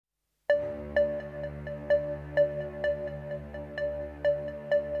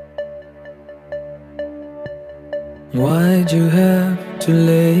Why'd you have to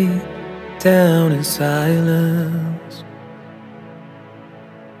lay down in silence?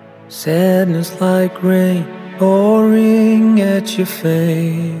 Sadness like rain pouring at your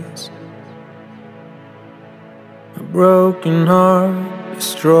face. A broken heart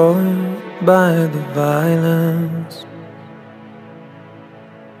destroyed by the violence.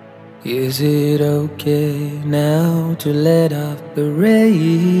 Is it okay now to let out the rage?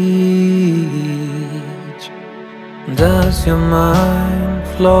 Does your mind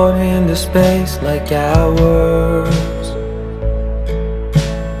float into space like ours?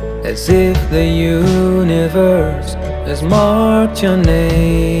 As if the universe has marked your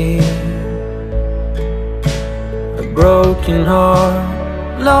name. A broken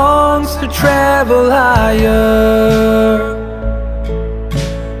heart longs to travel higher.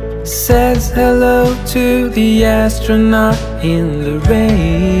 Says hello to the astronaut in the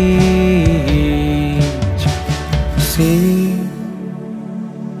range. See,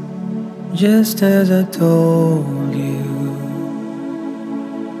 just as I told you,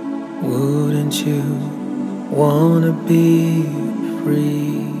 wouldn't you wanna be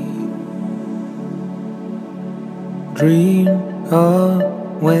free? Dream of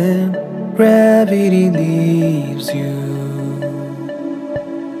when gravity leaves you.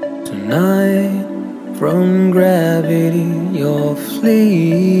 Tonight, from gravity you'll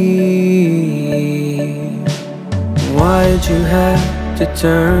flee. Why'd you have to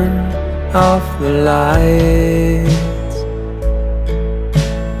turn off the lights?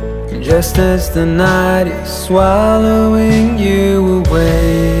 Just as the night is swallowing you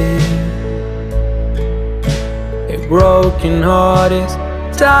away. A broken heart is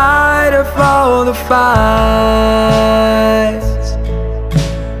tired of all the fights.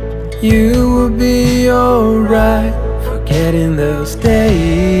 You will be alright, forgetting those days.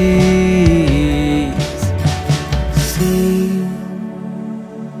 See,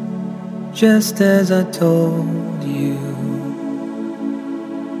 just as I told you,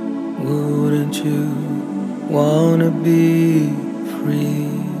 wouldn't you wanna be free?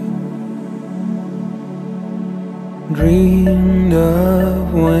 Dreamed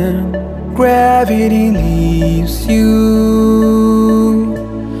of when gravity leaves you.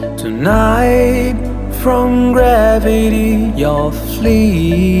 Tonight, from gravity you'll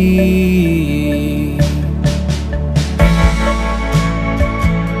flee.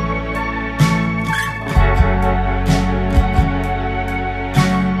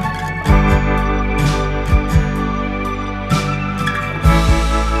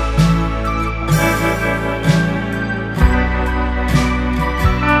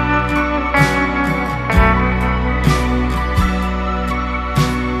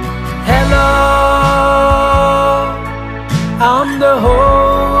 The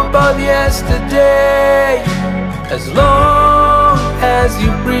hope of yesterday. As long as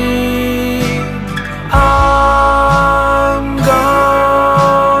you breathe, I'm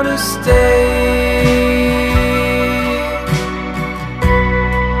gonna stay.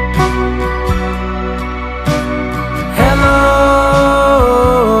 Hello,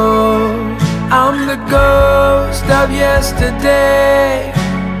 I'm the ghost of yesterday.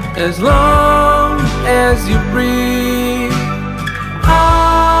 As long as you breathe,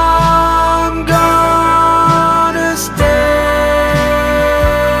 I'm gonna stay.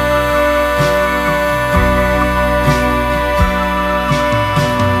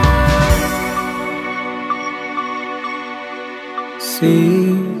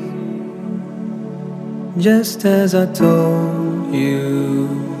 See, just as I told you,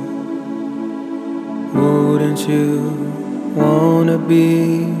 wouldn't you wanna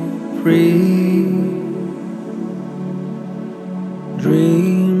be free?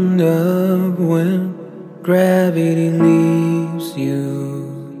 Dreamed of when gravity leaves you.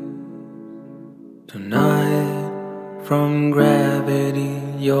 Tonight, from gravity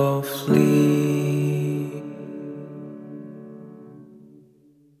you'll flee.